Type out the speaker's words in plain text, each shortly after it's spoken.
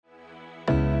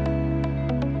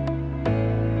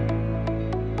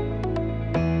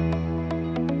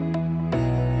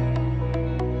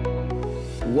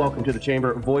welcome to the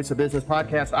Chamber Voice of Business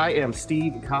podcast. I am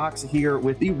Steve Cox here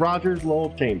with the Rogers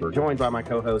Lowell Chamber, joined by my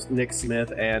co-host Nick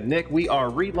Smith. And Nick, we are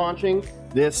relaunching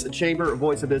this Chamber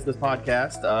Voice of Business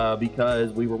podcast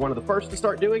because we were one of the first to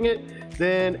start doing it.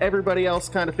 Then everybody else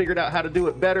kind of figured out how to do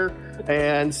it better,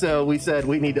 and so we said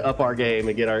we need to up our game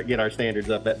and get our standards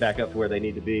back up to where they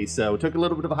need to be. So took a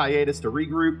little bit of a hiatus to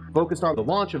regroup, focused on the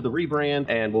launch of the rebrand,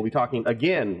 and we'll be talking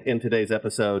again in today's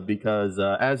episode because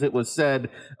as it was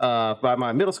said by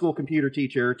my middle school computer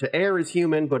teacher, to err is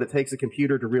human, but it takes a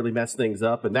computer to really mess things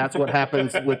up, and that's what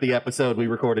happens with the episode we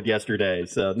recorded yesterday.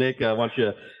 So Nick, why don't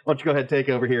you go ahead and take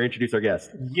over here, introduce our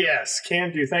guest. Yes,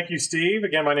 can do. Thank you, Steve.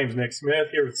 Again, my name is Nick Smith,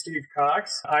 here with Steve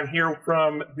Cox. I'm here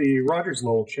from the Rogers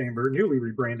Lowell Chamber, newly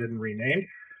rebranded and renamed.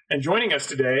 And joining us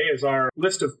today is our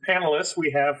list of panelists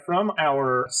we have from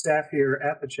our staff here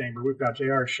at the Chamber. We've got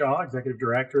J.R. Shaw, Executive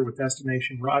Director with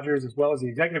Destination Rogers, as well as the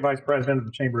Executive Vice President of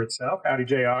the Chamber itself. Howdy,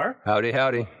 J.R. Howdy,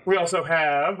 howdy. We also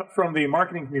have from the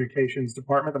Marketing Communications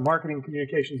Department, the Marketing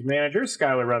Communications Manager,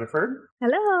 Skylar Rutherford.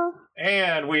 Hello.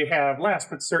 And we have, last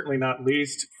but certainly not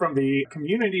least, from the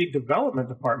Community Development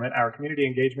Department, our Community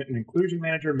Engagement and Inclusion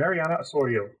Manager, Mariana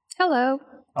Osorio. Hello.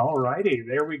 All righty,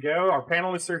 there we go. Our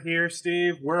panelists are here,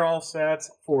 Steve. We're all set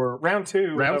for round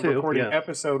two of recording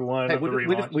episode one of the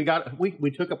relaunch.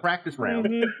 We took a practice round.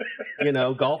 You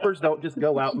know, golfers don't just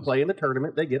go out and play in the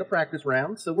tournament; they get a practice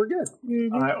round, so we're good.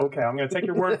 Okay, I'm going to take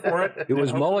your word for it. It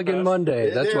was Mulligan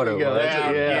Monday. That's what it was.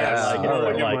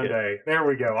 Mulligan Monday. There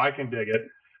we go. I can dig it.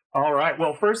 All right.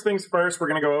 Well, first things first, we're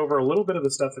going to go over a little bit of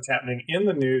the stuff that's happening in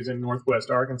the news in Northwest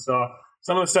Arkansas.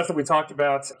 Some of the stuff that we talked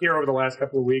about here over the last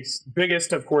couple of weeks,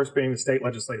 biggest, of course, being the state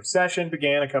legislative session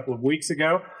began a couple of weeks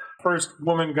ago. First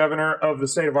woman governor of the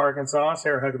state of Arkansas,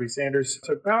 Sarah Huckabee Sanders,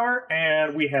 took power,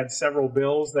 and we had several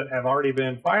bills that have already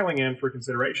been filing in for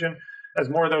consideration. As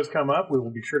more of those come up, we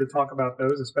will be sure to talk about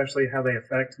those, especially how they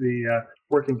affect the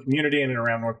working community in and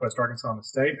around Northwest Arkansas and the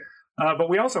state. But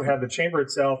we also had the Chamber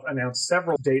itself announce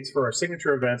several dates for our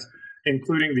signature events,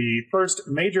 including the first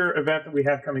major event that we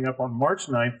have coming up on March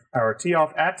 9th, our Tee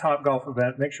Off at Topgolf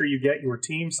event. Make sure you get your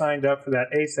team signed up for that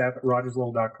ASAP at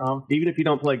rogerslowell.com. Even if you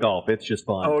don't play golf, it's just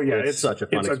fun. Oh, yeah. It's such a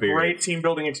fun experience. It's a great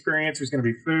team-building experience. There's going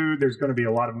to be food. There's going to be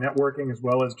a lot of networking, as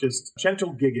well as just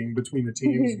gentle gigging between the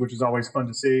teams, which is always fun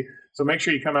to see. So make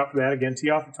sure you come out for that. Again,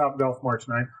 Tee Off at Topgolf, March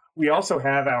 9th. We also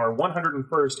have our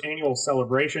 101st annual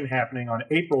celebration happening on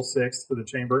April 6th for the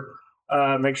Chamber.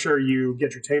 Make sure you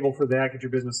get your table for that, get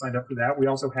your business signed up for that. We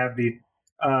also have the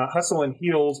Hustle and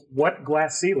Heels What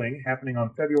Glass Ceiling happening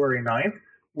on February 9th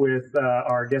with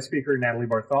our guest speaker, Natalie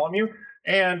Bartholomew,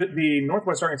 and the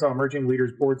Northwest Arkansas Emerging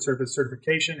Leaders Board Service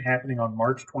Certification happening on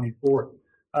March 24th.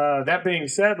 That being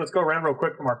said, let's go around real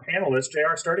quick from our panelists.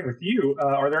 JR, starting with you,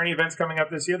 are there any events coming up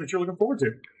this year that you're looking forward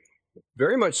to?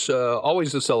 Very much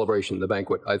always the celebration, the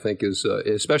banquet, I think, is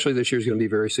especially this year is going to be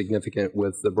very significant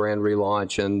with the brand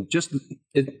relaunch and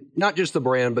not just the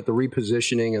brand, but the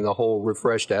repositioning and the whole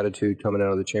refreshed attitude coming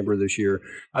out of the Chamber this year.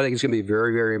 I think it's going to be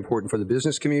very, very important for the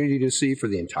business community to see, for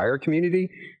the entire community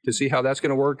to see how that's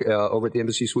going to work over at the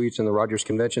Embassy Suites and the Rogers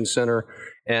Convention Center.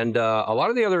 And a lot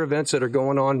of the other events that are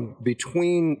going on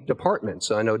between departments.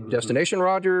 I know Destination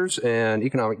Rogers and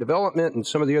Economic Development and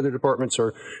some of the other departments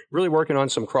are really working on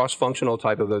some cross-functional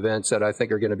type of events that I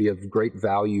think are going to be of great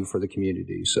value for the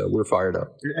community. So we're fired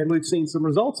up. And we've seen some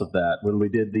results of that when we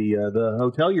did the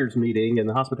hoteliers meeting and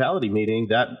the hospitality meeting.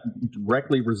 That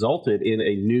directly resulted in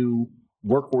a new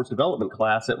workforce development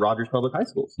class at Rogers Public High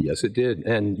Schools. Yes, it did.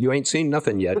 And you ain't seen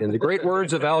nothing yet. In the great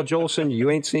words of Al Jolson, you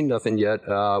ain't seen nothing yet.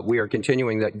 We are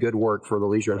continuing that good work for the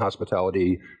leisure and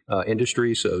hospitality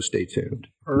industry, so stay tuned.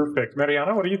 Perfect.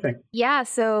 Mariana, what do you think? Yeah,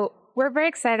 so we're very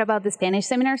excited about the Spanish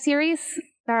seminar series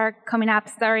that are coming up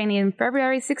starting in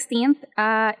February 16th.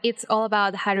 It's all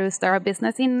about how to start a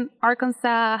business in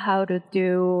Arkansas, how to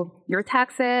do your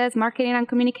taxes, marketing and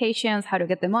communications, how to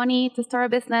get the money to start a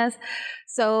business.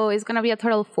 So it's going to be a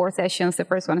total of 4 sessions. The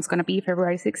first one is going to be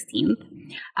February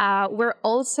 16th. We're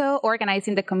also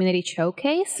organizing the Community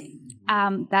Showcase.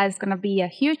 That is going to be a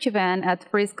huge event at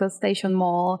Frisco Station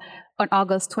Mall on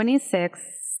August 26th.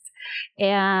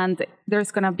 And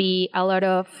there's going to be a lot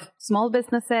of small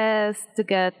businesses to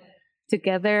get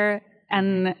together.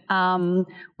 And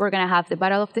we're going to have the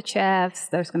Battle of the Chefs.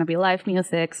 There's going to be live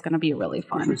music. It's going to be really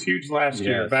fun. Which was huge last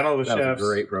year. Battle of the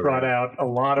Chefs brought out a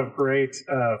lot of great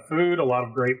food, a lot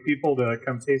of great people to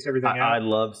come taste everything out. I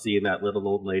love seeing that little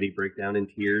old lady break down in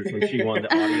tears when she won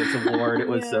the audience award. It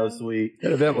was so sweet.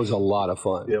 That event was a lot of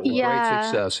fun. It was great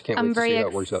success. Can't wait to see how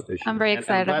it works out this year. I'm very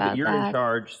excited I'm glad about that. You're in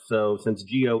charge, so since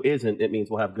Gio isn't, it means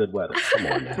we'll have good weather. Come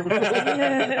on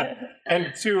now.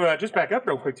 And to just back up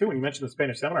real quick, too, when you mentioned the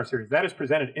Spanish seminar series, that is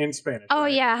presented in Spanish. Oh,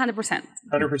 right? yeah, 100%. 100%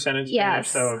 in Spanish. Yes.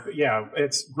 So, yeah,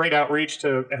 it's great outreach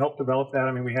to help develop that.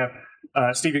 I mean, we have,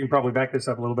 Steve, you can probably back this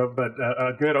up a little bit, but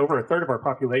over a third of our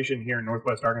population here in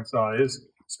Northwest Arkansas is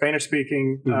Spanish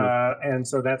speaking. And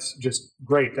so that's just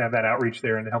great to have that outreach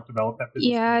there and to help develop that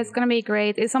business. Yeah, it's going to be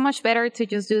great. It's so much better to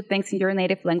just do things in your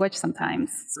native language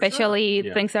sometimes,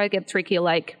 especially things that get tricky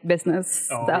like business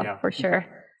stuff, for sure.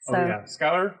 So. Oh, yeah.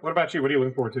 Skylar, what about you? What are you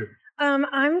looking forward to?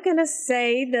 I'm going to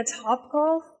say the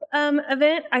Topgolf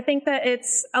event. I think that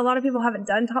a lot of people haven't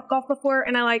done Topgolf before,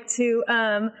 and I like to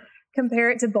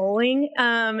compare it to bowling.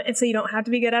 And so you don't have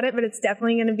to be good at it, but it's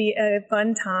definitely going to be a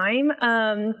fun time.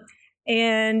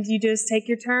 And you just take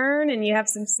your turn and you have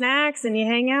some snacks and you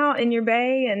hang out in your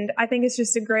bay. And I think it's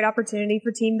just a great opportunity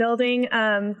for team building,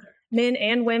 men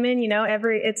and women.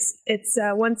 It's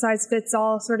one size fits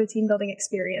all sort of team building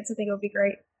experience. I think it would be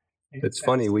great. It's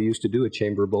funny. We used to do a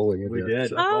chamber bowling. We did.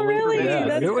 So. Oh, really?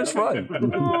 Yeah, it was fun.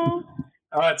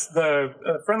 It's the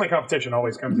friendly competition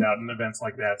always comes out in events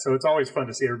like that. So it's always fun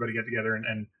to see everybody get together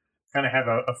and kind of have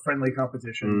a friendly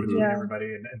competition between everybody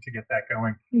and to get that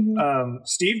going.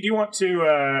 Steve, do you want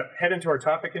to head into our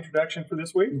topic introduction for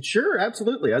this week? Sure,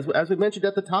 absolutely. As we mentioned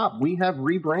at the top, we have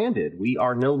rebranded. We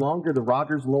are no longer the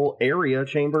Rogers-Lowell Area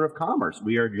Chamber of Commerce.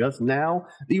 We are just now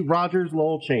the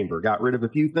Rogers-Lowell Chamber. Got rid of a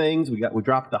few things. We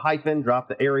dropped the hyphen, dropped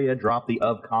the area, dropped the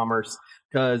of commerce.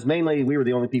 Because mainly we were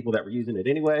the only people that were using it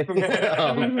anyway.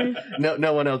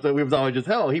 No one else. We was always just,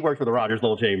 he worked for the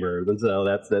Rogers-Lowell Chamber. And so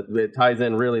it ties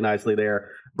in really nicely there.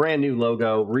 Brand new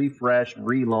logo, refreshed,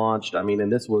 relaunched. I mean,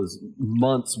 and this was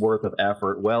months worth of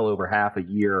effort, well over half a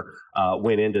year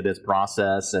went into this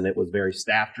process. And it was very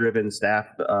staff-driven,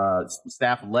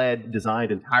 staff-led,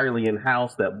 designed entirely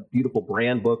in-house. That beautiful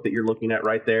brand book that you're looking at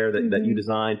right there that you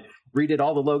designed. Redid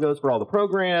all the logos for all the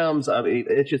programs. I mean,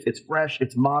 it's fresh,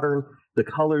 it's modern. The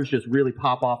colors just really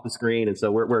pop off the screen. And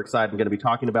so we're excited. I'm going to be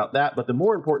talking about that. But the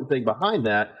more important thing behind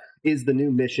that is the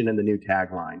new mission and the new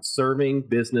tagline, serving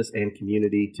business and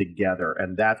community together.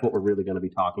 And that's what we're really going to be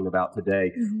talking about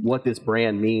today, what this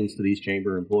brand means to these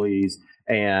chamber employees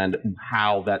and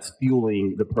how that's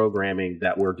fueling the programming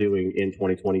that we're doing in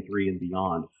 2023 and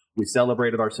beyond. We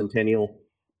celebrated our centennial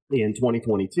in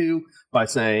 2022 by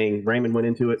saying, Raymond went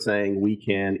into it saying, we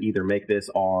can either make this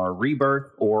our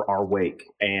rebirth or our wake.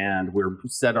 And we're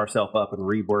set ourselves up in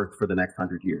rebirth for the next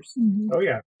 100 years. Oh,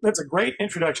 yeah. That's a great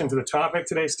introduction to the topic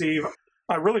today, Steve.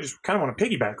 I really just kind of want to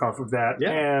piggyback off of that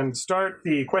and start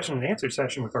the question and answer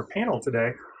session with our panel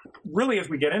today. Really, as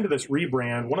we get into this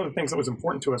rebrand, one of the things that was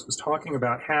important to us was talking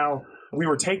about how we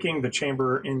were taking the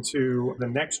chamber into the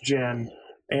next gen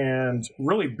and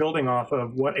really building off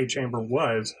of what a chamber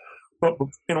was. But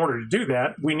in order to do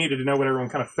that, we needed to know what everyone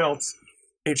kind of felt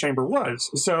a chamber was.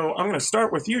 So I'm going to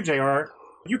start with you, JR.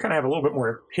 You kind of have a little bit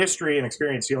more history and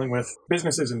experience dealing with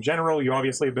businesses in general. You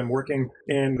obviously have been working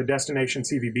in the destination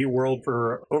CVB world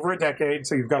for over a decade,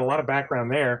 so you've got a lot of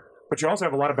background there. But you also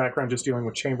have a lot of background just dealing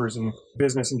with chambers and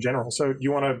business in general. So do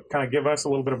you want to kind of give us a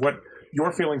little bit of what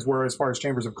your feelings were as far as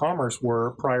chambers of commerce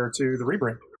were prior to the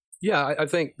rebrand? Yeah, I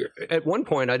think at one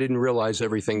point I didn't realize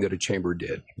everything that a chamber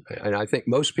did. And I think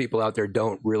most people out there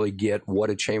don't really get what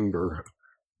a chamber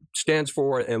stands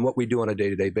for and what we do on a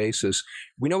day-to-day basis.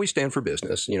 We know we stand for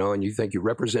business, and you think you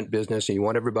represent business and you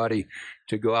want everybody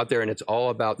to go out there and it's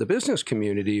all about the business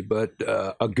community. But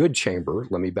a good chamber,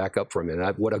 let me back up for a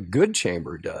minute. What a good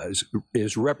chamber does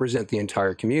is represent the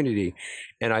entire community.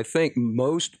 And I think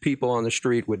most people on the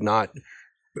street would not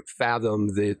fathom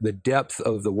the depth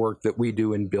of the work that we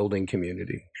do in building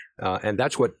community. And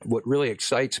that's what really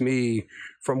excites me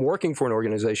from working for an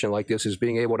organization like this, is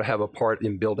being able to have a part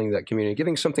in building that community.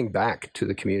 Giving something back to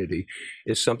the community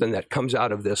is something that comes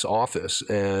out of this office.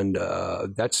 And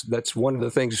that's one of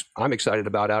the things I'm excited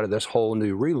about out of this whole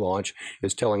new relaunch,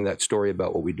 is telling that story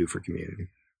about what we do for community.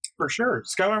 For sure.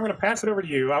 Skylar, I'm going to pass it over to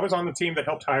you. I was on the team that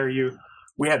helped hire you.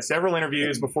 We had several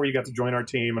interviews before you got to join our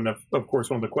team. And of course,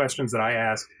 one of the questions that I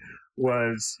asked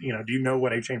was, do you know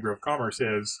what a Chamber of Commerce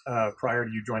is prior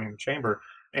to you joining the chamber?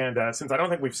 And since I don't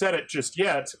think we've said it just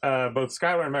yet, both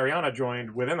Skylar and Mariana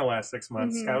joined within the last 6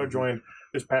 months. Skylar joined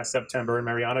this past September, and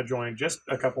Mariana joined just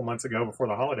a couple months ago before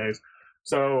the holidays.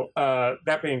 So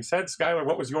that being said, Skylar,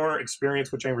 what was your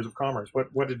experience with Chambers of Commerce?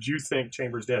 What did you think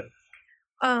chambers did?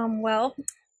 Well,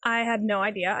 I had no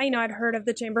idea. I'd heard of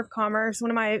the Chamber of Commerce.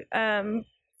 One of my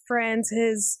friends,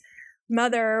 his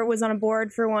mother was on a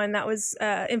board for one that was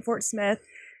in Fort Smith.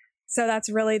 So that's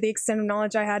really the extent of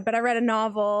knowledge I had. But I read a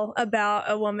novel about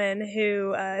a woman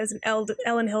who is an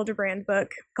Ellen Hildebrand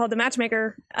book called The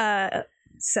Matchmaker.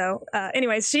 So,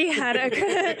 anyways, she had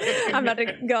I'm about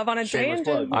to go off on a Shameless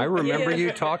tangent. plug. I remember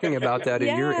you talking about that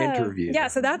in your interview. Yeah,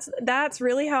 so that's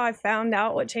really how I found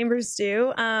out what Chambers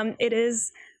do. It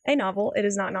is a novel. It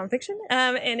is not nonfiction.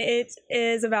 And it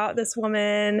is about this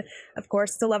woman, of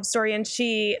course, it's a love story. And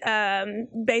she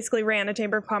basically ran a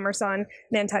Chamber of Commerce on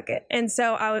Nantucket. And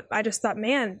so I just thought,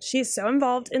 man, she's so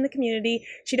involved in the community.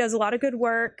 She does a lot of good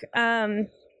work.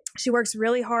 She works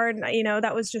really hard.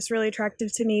 That was just really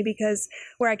attractive to me because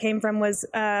where I came from was,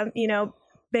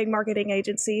 big marketing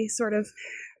agency sort of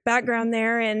background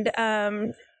there.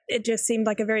 And it just seemed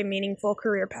like a very meaningful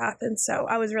career path. And so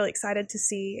I was really excited to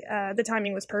see the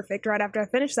timing was perfect. Right after I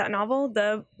finished that novel,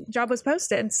 the job was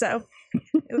posted. So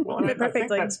it went perfectly. I think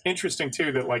that's interesting,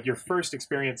 too, that like your first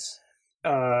experience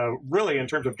really in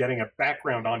terms of getting a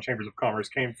background on Chambers of Commerce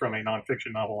came from a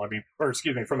nonfiction novel.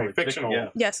 From a fictional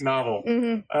novel.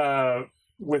 Mm-hmm.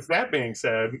 With that being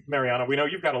said, Mariana, we know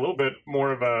you've got a little bit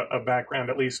more of a background,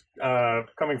 at least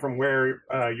coming from where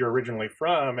you're originally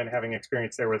from and having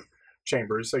experience there with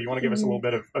Chambers. So you want to give us a little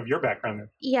bit of your background there?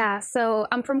 Yeah, so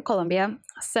I'm from Colombia.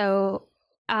 So,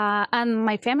 and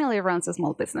my family runs a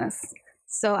small business.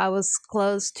 So I was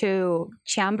close to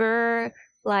chamber,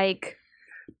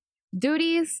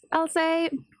 duties, I'll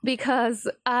say, because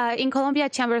in Colombia,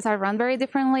 chambers are run very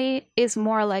differently. It's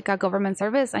more like a government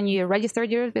service, and you register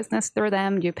your business through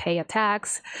them. You pay a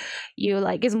tax.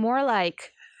 It's more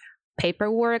like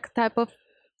paperwork type of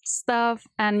stuff,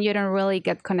 and you don't really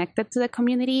get connected to the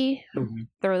community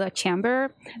through the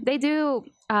chamber. They do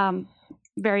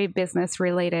very business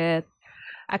related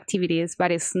activities, but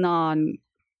it's not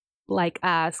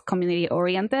as community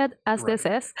oriented as this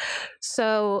is.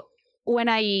 So when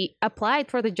I applied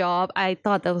for the job, I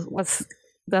thought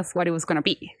that's what it was going to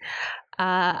be.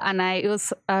 And it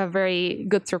was a very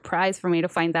good surprise for me to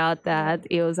find out that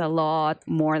it was a lot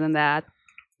more than that,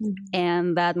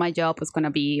 and that my job was going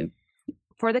to be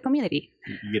for the community.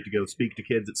 You get to go speak to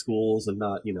kids at schools and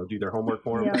not, do their homework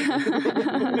for them.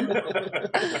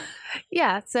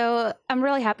 Yeah, so I'm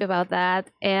really happy about that.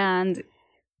 And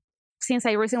since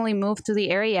I recently moved to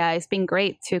the area, it's been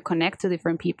great to connect to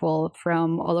different people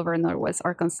from all over Northwest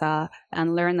Arkansas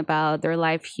and learn about their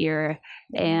life here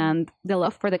and the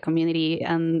love for the community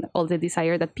and all the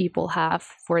desire that people have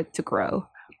for it to grow.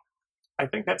 I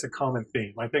think that's a common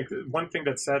theme. I think one thing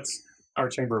that sets our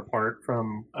chamber apart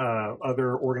from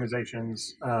other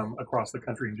organizations across the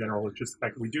country in general is just the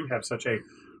fact that we do have such a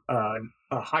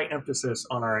high emphasis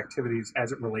on our activities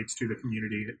as it relates to the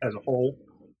community as a whole.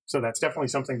 So that's definitely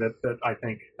something that I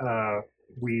think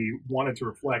we wanted to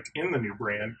reflect in the new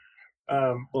brand.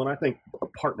 And I think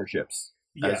partnerships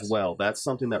as well. That's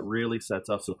something that really sets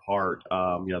us apart.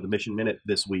 The Mission Minute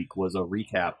this week was a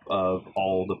recap of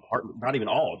all the not even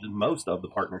all, just most of the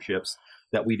partnerships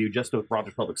that we do just with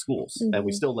Rogers Public Schools, and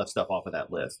we still left stuff off of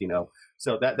that list.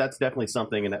 So that's definitely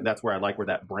something, and that's where I like where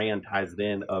that brand ties it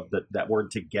in of that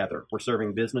word together. We're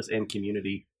serving business and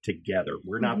community together.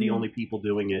 We're not the only people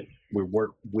doing it.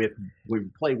 We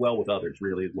play well with others.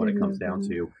 Really, is what it comes down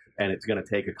to, and it's going to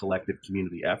take a collective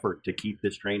community effort to keep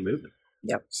this train moving.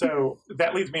 Yep. So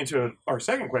that leads me into our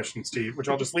second question, Steve, which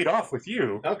I'll just lead off with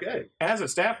you. Okay. As a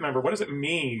staff member, what does it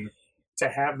mean to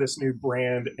have this new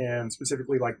brand, and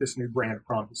specifically this new brand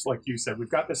promise? Like you said, we've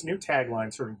got this new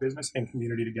tagline, serving business and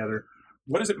community together.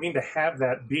 What does it mean to have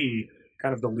that be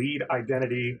kind of the lead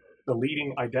identity, the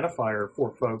leading identifier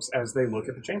for folks as they look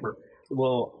at the chamber?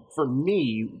 Well, for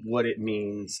me, what it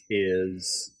means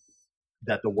is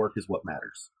that the work is what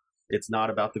matters. It's not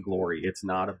about the glory. It's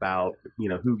not about,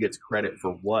 who gets credit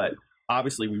for what.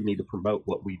 Obviously, we need to promote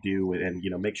what we do and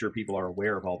make sure people are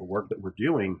aware of all the work that we're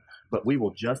doing, but we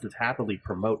will just as happily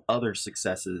promote other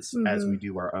successes as we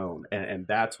do our own. And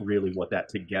that's really what that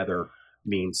together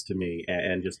means to me,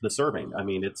 and just the serving. I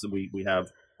mean,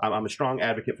 I'm a strong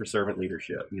advocate for servant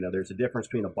leadership. There's a difference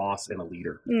between a boss and a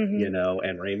leader,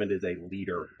 and Raymond is a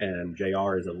leader, and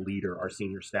JR is a leader. Our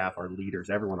senior staff are leaders.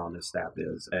 Everyone on this staff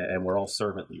is, and we're all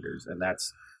servant leaders. And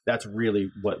that's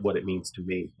really what it means to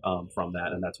me from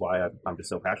that. And that's why I'm just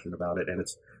so passionate about it. And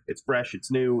it's fresh,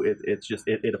 it's new.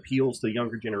 It appeals to the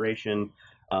younger generation.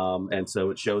 And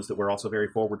so it shows that we're also very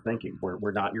forward thinking.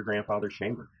 We're not your grandfather's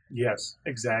chamber. Yes,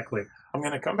 exactly. I'm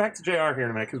going to come back to JR here in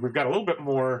a minute, because we've got a little bit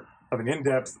more of an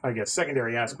in-depth,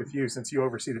 secondary ask with you, since you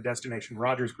oversee the Destination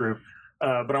Rogers Group.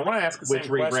 But I want to ask the same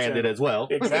question. Which rebranded as well.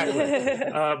 Exactly.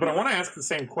 But I want to ask the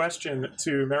same question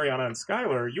to Mariana and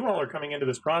Skylar. You all are coming into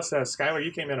this process. Skylar,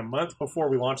 you came in a month before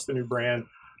we launched the new brand.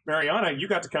 Mariana, you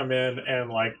got to come in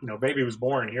and baby was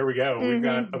born. Here we go. We've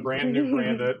got a brand new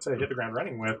brand to hit the ground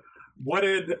running with. What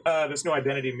did this new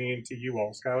identity mean to you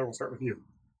all? Skylar, we'll start with you.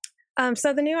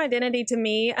 So the new identity to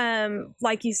me,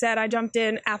 like you said, I jumped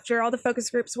in after all the focus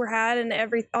groups were had and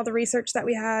all the research that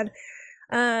we had.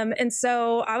 And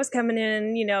so I was coming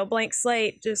in, blank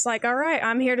slate, just like, all right,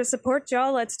 I'm here to support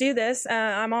y'all. Let's do this.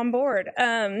 I'm on board.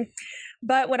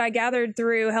 But what I gathered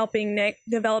through helping Nick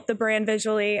develop the brand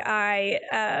visually, I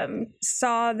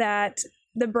saw that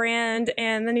the brand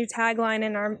and the new tagline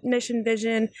and our mission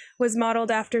vision was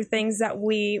modeled after things that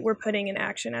we were putting in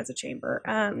action as a chamber.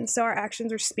 So our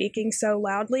actions are speaking so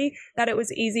loudly that it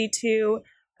was easy to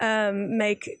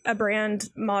make a brand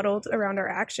modeled around our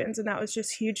actions. And that was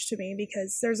just huge to me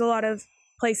because there's a lot of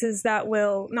places that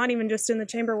will, not even just in the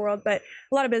chamber world, but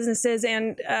a lot of businesses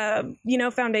and,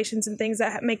 foundations and things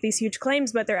that make these huge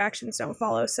claims, but their actions don't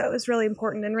follow. So it was really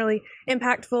important and really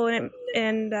impactful,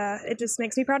 and it just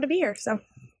makes me proud to be here. So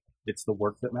it's the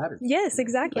work that matters. Yes,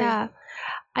 exactly. Yeah,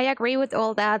 I agree with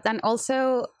all that. And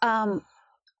also,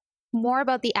 more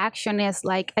about the action is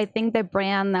like, I think the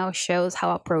brand now shows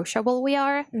how approachable we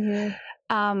are.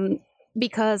 Mm-hmm.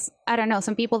 Because I don't know,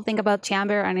 some people think about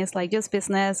chamber and it's like just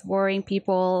business, boring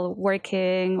people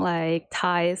working like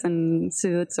ties and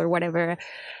suits or whatever.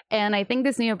 And I think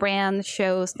this new brand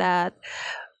shows that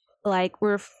like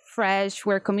we're fresh,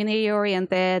 we're community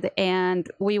oriented, and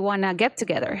we want to get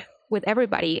together with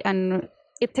everybody. And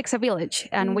it takes a village,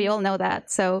 and we all know that.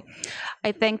 So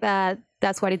I think that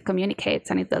that's what it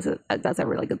communicates, and it does a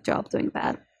really good job doing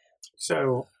that.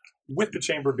 So with the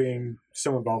chamber being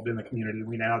so involved in the community,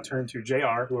 we now turn to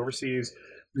JR, who oversees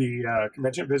the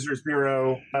Convention Visitors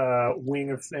Bureau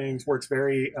wing of things, works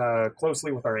very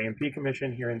closely with our AMP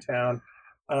Commission here in town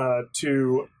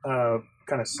to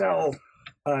kind of sell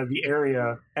the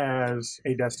area as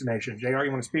a destination. JR,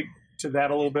 you want to speak to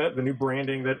that a little bit, the new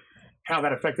branding, how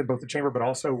that affected both the chamber but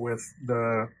also with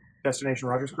the Destination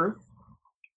Rogers Group?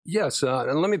 Yes,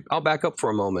 and I'll back up for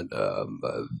a moment.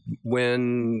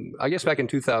 When, I guess back in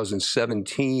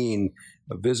 2017,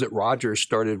 Visit Rogers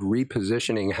started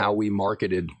repositioning how we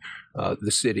marketed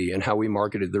the city and how we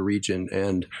marketed the region,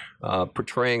 and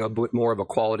portraying a bit more of a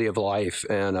quality of life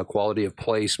and a quality of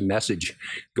place message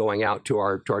going out to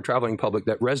our traveling public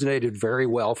that resonated very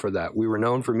well for that. We were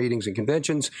known for meetings and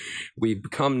conventions. We've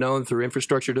become known through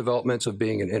infrastructure developments of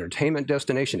being an entertainment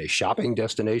destination, a shopping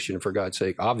destination, for God's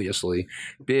sake, obviously.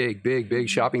 Big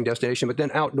shopping destination, but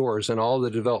then outdoors and all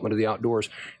the development of the outdoors,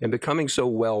 and becoming so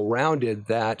well-rounded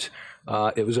that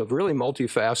it was a really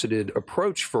multifaceted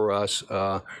approach for us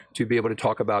to be able to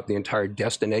talk about the entire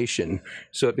destination.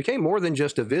 So it became more than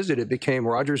just a visit. It became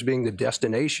Rogers being the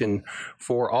destination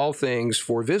for all things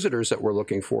for visitors that we're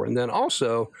looking for. And then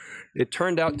also, it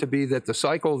turned out to be that the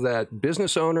cycle that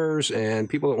business owners and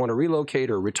people that want to relocate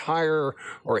or retire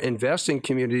or invest in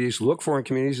communities, look for in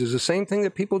communities, is the same thing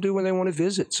that people do when they want to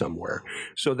visit somewhere.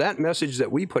 So that message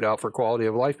that we put out for quality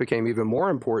of life became even more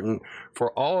important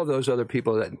for all of those other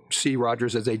people that see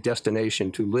Rogers as a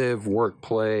destination to live, work,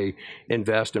 play,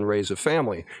 invest, and raise a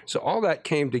family. So all that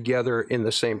came together in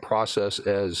the same process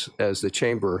as the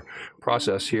chamber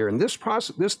process here. And this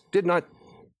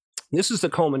is the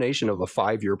culmination of a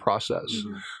 5-year process.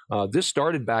 Mm-hmm. This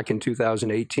started back in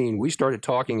 2018. We started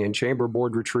talking in chamber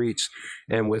board retreats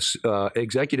and with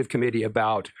executive committee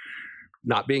about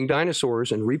not being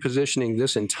dinosaurs and repositioning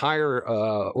this entire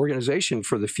organization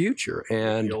for the future.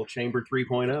 And the old Chamber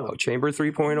 3.0. Chamber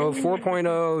 3.0,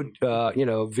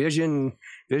 4.0,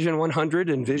 Vision 100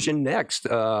 and Vision Next.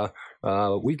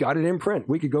 We got it in print.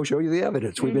 We could go show you the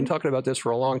evidence. Mm-hmm. We've been talking about this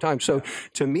for a long time. So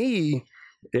to me,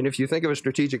 and if you think of a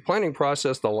strategic planning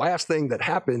process, the last thing that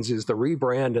happens is the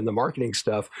rebrand and the marketing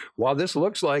stuff. While this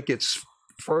looks like it's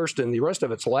first and the rest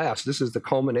of it's last, this is the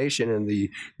culmination and the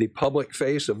public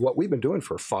face of what we've been doing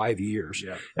for 5 years.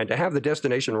 Yeah. And to have the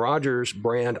Destination Rogers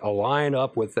brand align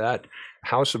up with that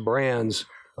house of brands,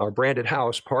 or branded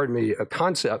house, a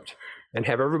concept, and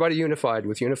have everybody unified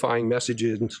with unifying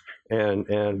messages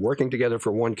and working together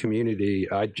for one community,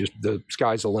 the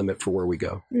sky's the limit for where we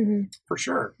go. Mm-hmm. For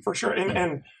sure.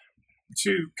 And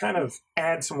to kind of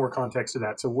add some more context to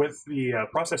that, so with the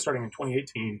process starting in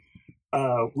 2018,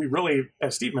 we really,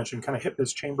 as Steve mentioned, kind of hit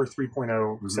this Chamber 3.0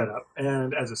 mm-hmm. setup.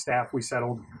 And as a staff, we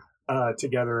settled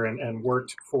together and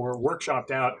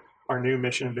workshopped out our new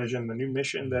mission and vision. The new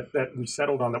mission that we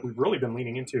settled on, that we've really been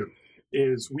leaning into,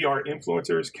 is we are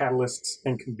influencers, catalysts,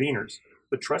 and conveners,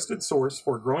 the trusted source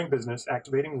for growing business,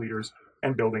 activating leaders,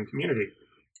 and building community.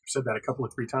 I've said that a couple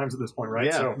of 3 times at this point, right?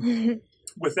 Yeah. So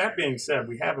with that being said,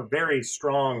 we have a very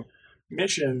strong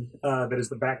mission that is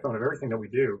the backbone of everything that we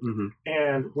do. Mm-hmm.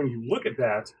 And when you look at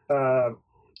that,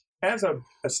 as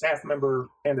a staff member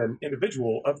and an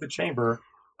individual of the chamber,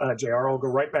 JR, I'll go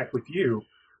right back with you.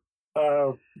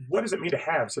 what does it mean to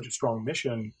have such a strong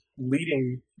mission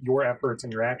leading your efforts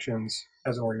and your actions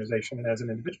as an organization and as an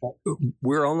individual?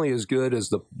 We're only as good as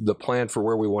the plan for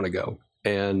where we want to go.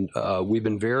 And we've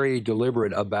been very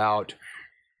deliberate about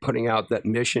putting out that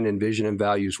mission and vision and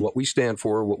values, what we stand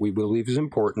for, what we believe is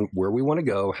important, where we want to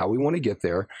go, how we want to get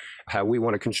there, how we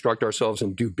want to construct ourselves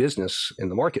and do business in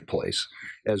the marketplace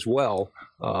as well.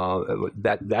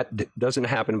 That doesn't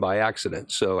happen by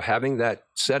accident. So having that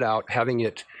set out, having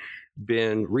it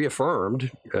been reaffirmed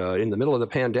in the middle of the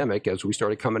pandemic as we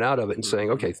started coming out of it and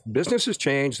saying, okay, business has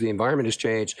changed, the environment has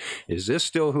changed. Is this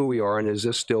still who we are? And is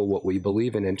this still what we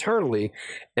believe in internally?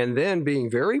 And then being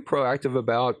very proactive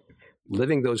about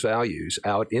living those values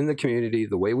out in the community,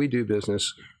 the way we do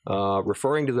business,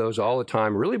 referring to those all the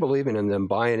time, really believing in them,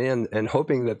 buying in, and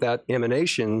hoping that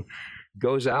emanation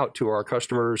goes out to our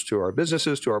customers, to our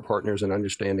businesses, to our partners, and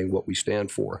understanding what we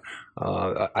stand for.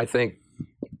 I think,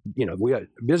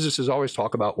 businesses always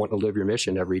talk about wanting to live your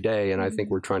mission every day, and I think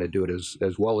we're trying to do it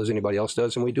as well as anybody else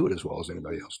does, and we do it as well as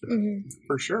anybody else does. Mm-hmm.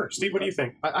 For sure. Steve, what do you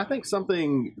think? I think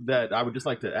something that I would just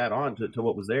like to add on to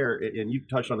what was there, and you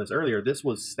touched on this earlier, this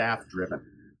was staff-driven.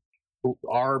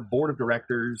 Our board of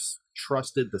directors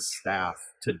trusted the staff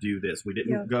to do this. We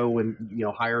didn't go and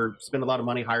spend a lot of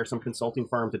money, hire some consulting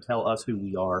firm to tell us who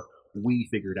we are. We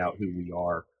figured out who we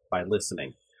are by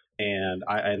listening. And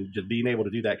just being able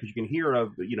to do that, because you can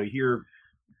hear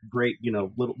great,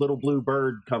 little blue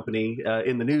bird company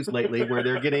in the news lately, where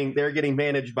they're getting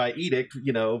managed by edict,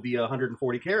 via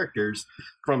 140 characters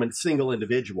from a single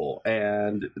individual,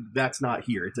 and that's not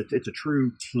here. It's a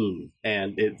true team,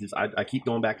 and I keep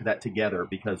going back to that together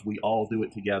because we all do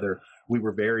it together. We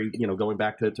were very, going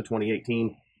back to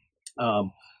 2018,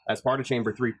 as part of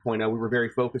Chamber 3.0, we were very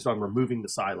focused on removing the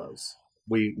silos.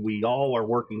 We all are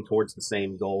working towards the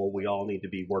same goal. We all need to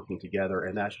be working together,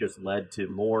 and that's just led to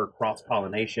more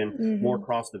cross-pollination, more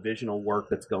cross-divisional work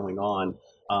that's going on.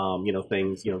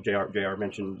 Things, JR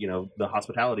mentioned, the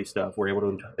hospitality stuff. We're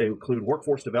able to include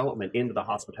workforce development into the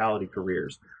hospitality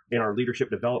careers. In our leadership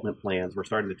development plans, we're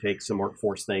starting to take some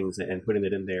workforce things and putting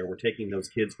it in there. We're taking those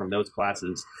kids from those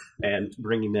classes and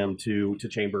bringing them to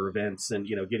chamber events and,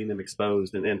 getting them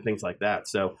exposed and things like that.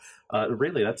 So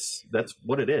really, that's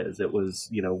what it is. It was,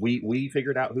 we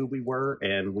figured out who we were,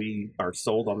 and we are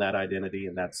sold on that identity,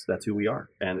 and that's who we are.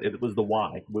 And it was the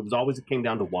why. It came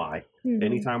down to why. Mm-hmm.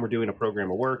 Anytime we're doing a program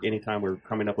of work, anytime we're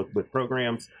coming up with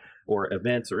programs or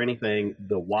events or anything,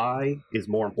 the why is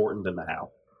more important than the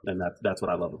how. And that's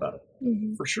what I love about it.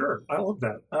 Mm-hmm. For sure. I love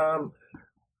that.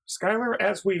 Skylar,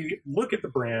 as we look at the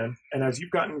brand and as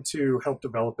you've gotten to help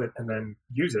develop it and then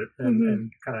use it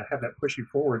and kind of have that push you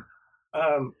forward,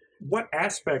 what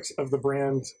aspects of the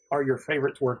brand are your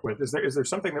favorite to work with? Is there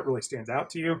something that really stands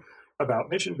out to you about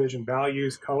mission, vision,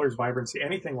 values, colors, vibrancy,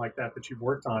 anything like that you've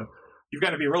worked on? You've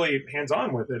got to be really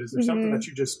hands-on with it. Is there something that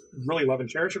you just really love and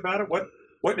cherish about it?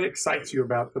 What excites you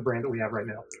about the brand that we have right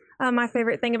now? My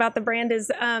favorite thing about the brand is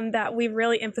that we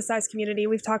really emphasize community.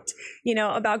 We've talked,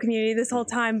 about community this whole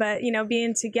time, but,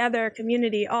 being together,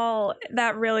 community, all,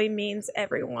 that really means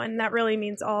everyone. That really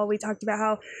means all. We talked about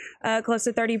how close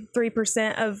to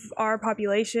 33% of our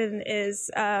population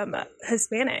is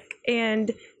Hispanic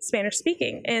and Spanish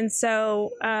speaking. And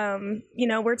so,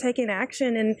 we're taking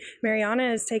action, and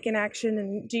Mariana is taking action,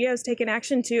 and Gio's taking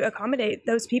action to accommodate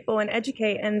those people and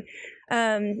educate, and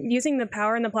using the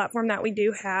power and the platform that we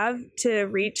do have to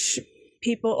reach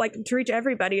people, to reach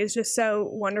everybody, is just so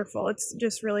wonderful. It's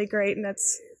just really great, and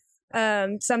that's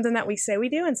something that we say we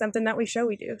do and something that we show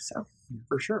we do. So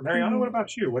for sure. Mariana, what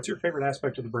about you? What's your favorite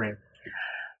aspect of the brand?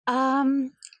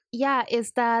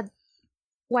 Is that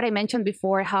what I mentioned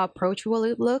before, how approachable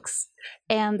it looks,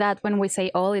 and that when we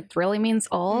say all, it really means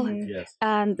all. Mm-hmm. Yes.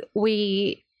 And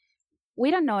we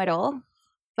don't know it all,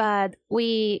 but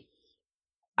we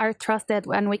are trusted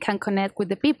and we can connect with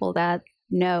the people that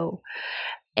know.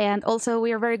 And also,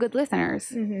 we are very good listeners.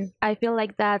 Mm-hmm. I feel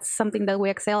like that's something that we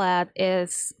excel at,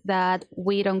 is that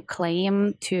we don't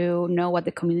claim to know what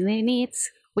the community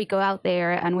needs. We go out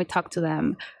there and we talk to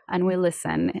them and we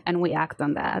listen and we act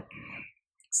on that.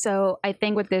 So I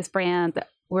think with this brand,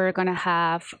 we're going to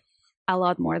have a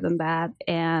lot more than that.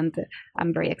 And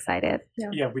I'm very excited.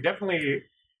 Yeah, we definitely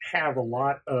have a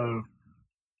lot of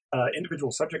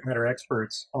individual subject matter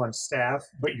experts on staff,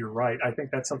 but you're right. I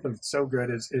think that's something that's so good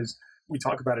is we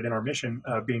talk about it in our mission,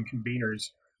 being conveners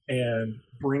and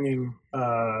bringing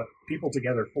people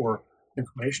together for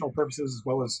informational purposes, as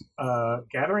well as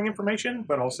gathering information,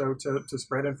 but also to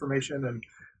spread information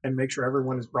and make sure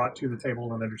everyone is brought to the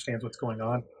table and understands what's going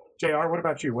on. JR, what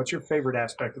about you? What's your favorite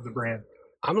aspect of the brand?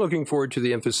 I'm looking forward to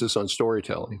the emphasis on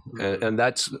storytelling, and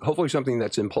that's hopefully something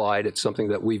that's implied. It's something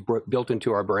that we've built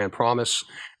into our brand promise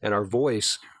and our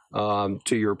voice.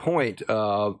 To your point,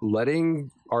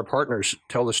 letting our partners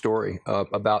tell the story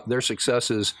about their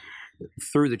successes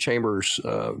through the Chamber's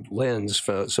lens,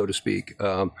 so to speak.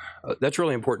 That's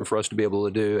really important for us to be able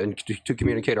to do and to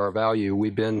communicate our value.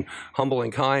 We've been humble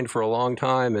and kind for a long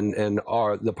time, and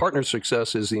the partner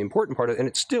success is the important part of it, and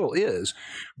it still is,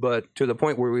 but to the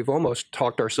point where we've almost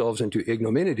talked ourselves into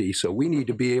ignominy. So we need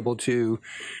to be able to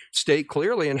state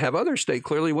clearly and have others state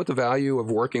clearly what the value of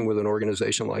working with an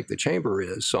organization like the Chamber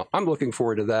is. So I'm looking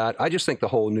forward to that. I just think the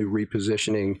whole new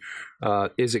repositioning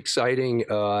is exciting.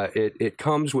 It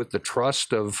comes with the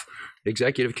trust of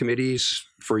executive committees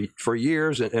for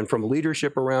years and from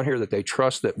leadership around here, that they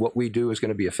trust that what we do is going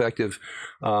to be effective,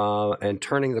 and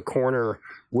turning the corner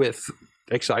with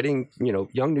exciting,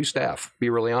 young new staff. Be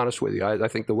really honest with you. I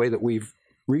think the way that we've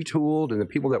retooled and the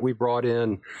people that we brought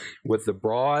in with the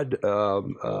broad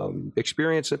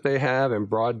experience that they have and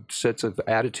broad sets of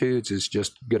attitudes is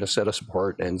just going to set us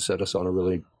apart and set us on a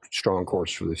really strong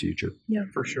course for the future. Yeah,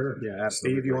 for sure. Yeah,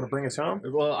 absolutely. Steve, you want to bring us home?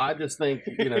 Well, I just think,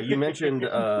 you mentioned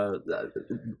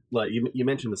you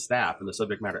mentioned the staff and the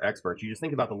subject matter experts. You just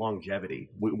think about the longevity.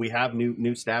 We have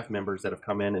new staff members that have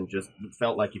come in and just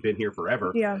felt like you've been here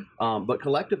forever. Yeah. But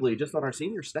collectively, just on our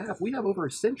senior staff, we have over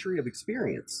a century of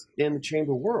experience in the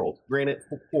Chamber world. Granted,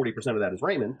 40% of that is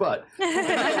Raymond, but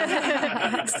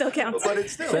still counts. But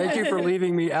it's still. Thank you for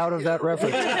leaving me out of that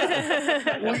reference.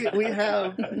 we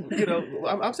have,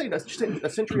 I'm saying a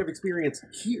century of experience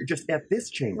here, just at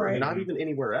this Chamber, right. Not even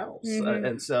anywhere else. Mm-hmm.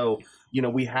 And so,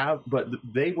 we have, but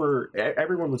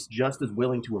everyone was just as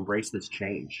willing to embrace this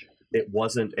change. It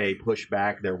wasn't a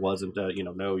pushback. There wasn't a,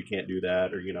 no, you can't do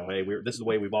that, or, hey, this is the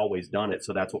way we've always done it,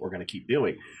 so that's what we're going to keep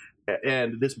doing.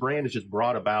 And this brand has just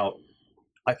brought about,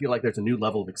 I feel like there's a new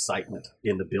level of excitement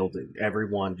in the building.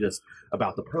 Everyone just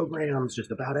about the programs, just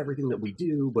about everything that we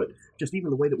do, but just even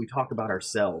the way that we talk about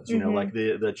ourselves, like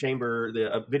the Chamber,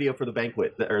 the video for the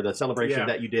banquet or the celebration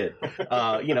that you did,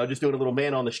 just doing a little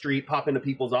man on the street, pop into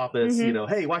people's office,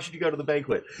 hey, why should you go to the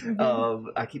banquet?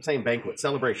 I keep saying banquet,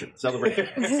 celebration.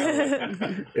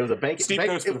 It was a banquet. Steve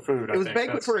goes for the food. It was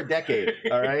banquet for a decade,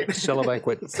 all right?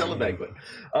 Celebanquet.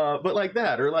 But like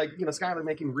that, or like, Skylar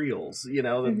making reels,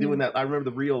 doing that. I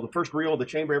remember the first reel the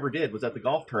Chamber ever did was at the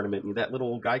golf tournament, and that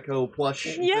little Geico plush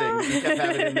thing you kept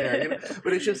having in there.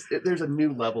 But it's just, there's a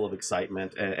new level of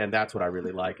excitement, and that's what I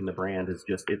really like. And the brand is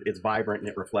just, it's vibrant, and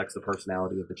it reflects the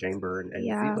personality of the Chamber, and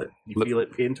you feel it. You feel it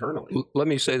internally. Let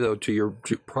me say, though, to your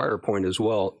prior point as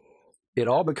well, it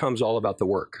all becomes all about the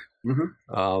work.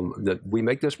 That we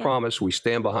make this promise, we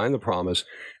stand behind the promise.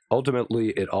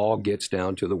 Ultimately, it all gets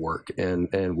down to the work,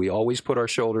 and we always put our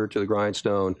shoulder to the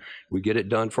grindstone. We get it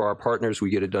done for our partners. We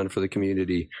get it done for the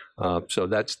community. So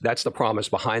that's the promise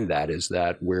behind that, is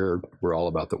that we're all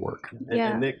about the work.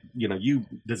 And Nick, you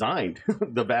designed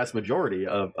the vast majority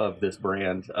of this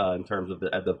brand in terms of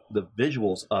the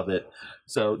visuals of it.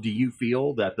 So do you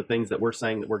feel that the things that we're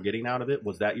saying that we're getting out of it,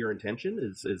 was that your intention?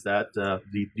 Is that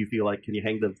do you feel like, can you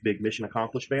hang the big mission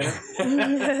accomplished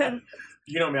banner?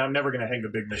 You know me, I'm never going to hang the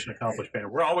big mission accomplished banner.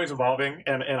 We're always evolving,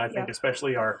 and I think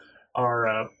especially our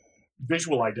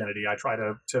visual identity, I try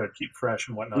to keep fresh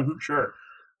and whatnot, for sure.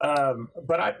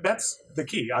 But that's the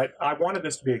key. I wanted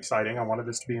this to be exciting, I wanted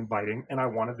this to be inviting, and I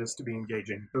wanted this to be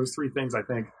engaging. Those three things, I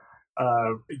think,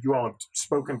 you all have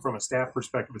spoken from a staff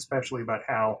perspective, especially about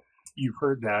how you've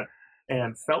heard that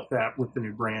and felt that with the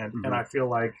new brand. And I feel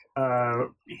like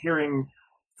hearing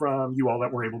from you all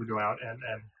that we're able to go out and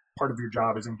part of your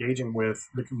job is engaging with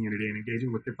the community and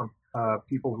engaging with different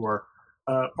people who are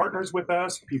partners with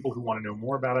us, people who want to know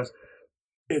more about us.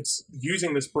 It's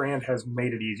using this brand has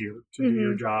made it easier to do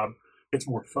your job. It's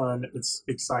more fun. It's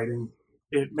exciting.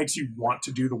 It makes you want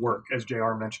to do the work, as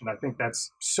JR mentioned. I think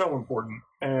that's so important,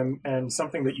 and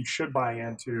something that you should buy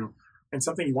into, and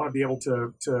something you want to be able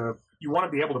to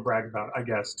brag about, I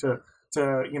guess.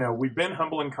 We've been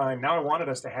humble and kind. Now I wanted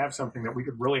us to have something that we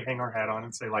could really hang our hat on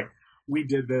and say, like, we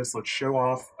did this. Let's show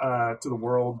off to the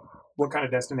world what kind of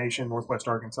destination Northwest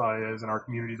Arkansas is and our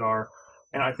communities are.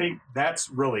 And I think that's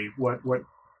really what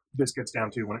this gets down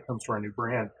to when it comes to our new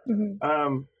brand.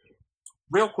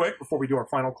 Real quick, before we do our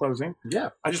final closing,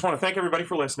 I just want to thank everybody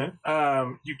for listening.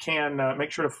 You can make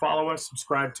sure to follow us,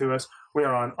 subscribe to us. We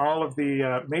are on all of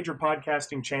the major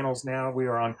podcasting channels now. We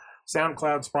are on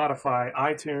SoundCloud, Spotify,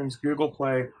 iTunes, Google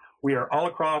Play. We are all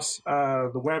across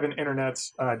the web and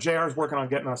internets. JR's working on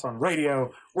getting us on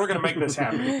radio. We're going to make this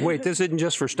happen. Wait, this isn't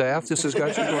just for staff? This has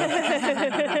got you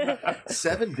going?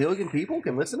 7 billion people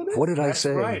can listen to this? What did I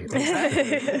say? Right.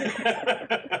 Exactly.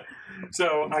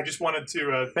 So I just wanted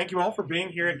to thank you all for being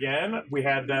here again. We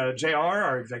had JR,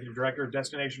 our Executive Director of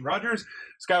Destination Rogers,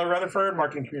 Skylar Rutherford,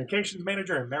 Marketing Communications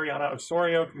Manager, and Mariana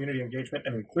Osorio, Community Engagement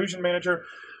and Inclusion Manager.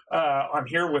 I'm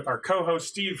here with our co-host,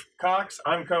 Steve Cox.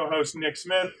 I'm co-host, Nick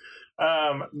Smith.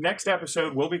 Next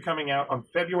episode will be coming out on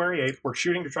February 8th. We're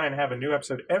shooting to try and have a new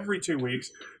episode every 2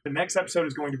 weeks. The next episode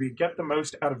is going to be Get the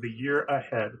Most Out of the Year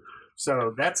Ahead.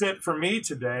 So that's it for me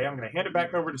today. I'm going to hand it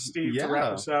back over to Steve to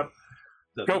wrap us up.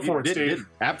 Go for it, Steve.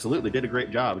 Absolutely did a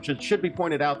great job. It should be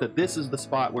pointed out that this is the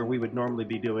spot where we would normally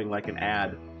be doing like an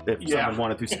ad if someone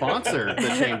wanted to sponsor the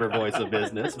Chamber Voice of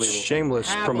Business. We will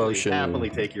shameless promotion.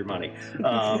 Happily take your money.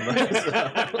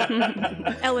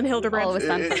 Ellen Hildebrand. Always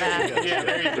fun for that. Yeah,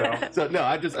 there you go. So no,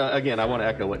 I just again I want to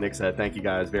echo what Nick said. Thank you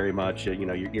guys very much.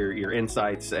 Your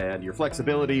insights and your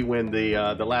flexibility when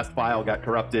the last file got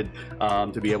corrupted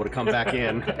to be able to come back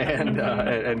in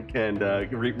and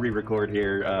re-record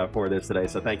here for this today.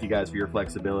 So thank you guys for your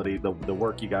flexibility. The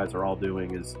work you guys are all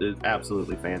doing is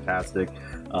absolutely fantastic.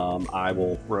 I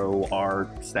will throw our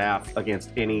staff against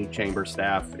any chamber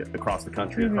staff across the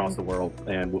country, across the world,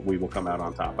 and we will come out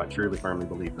on top. I truly, firmly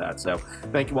believe that. So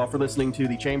thank you all for listening to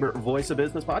the Chamber Voice of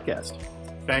Business podcast.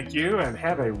 Thank you, and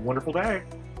have a wonderful day.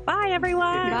 Bye,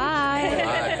 everyone.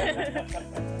 Bye.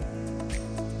 Bye.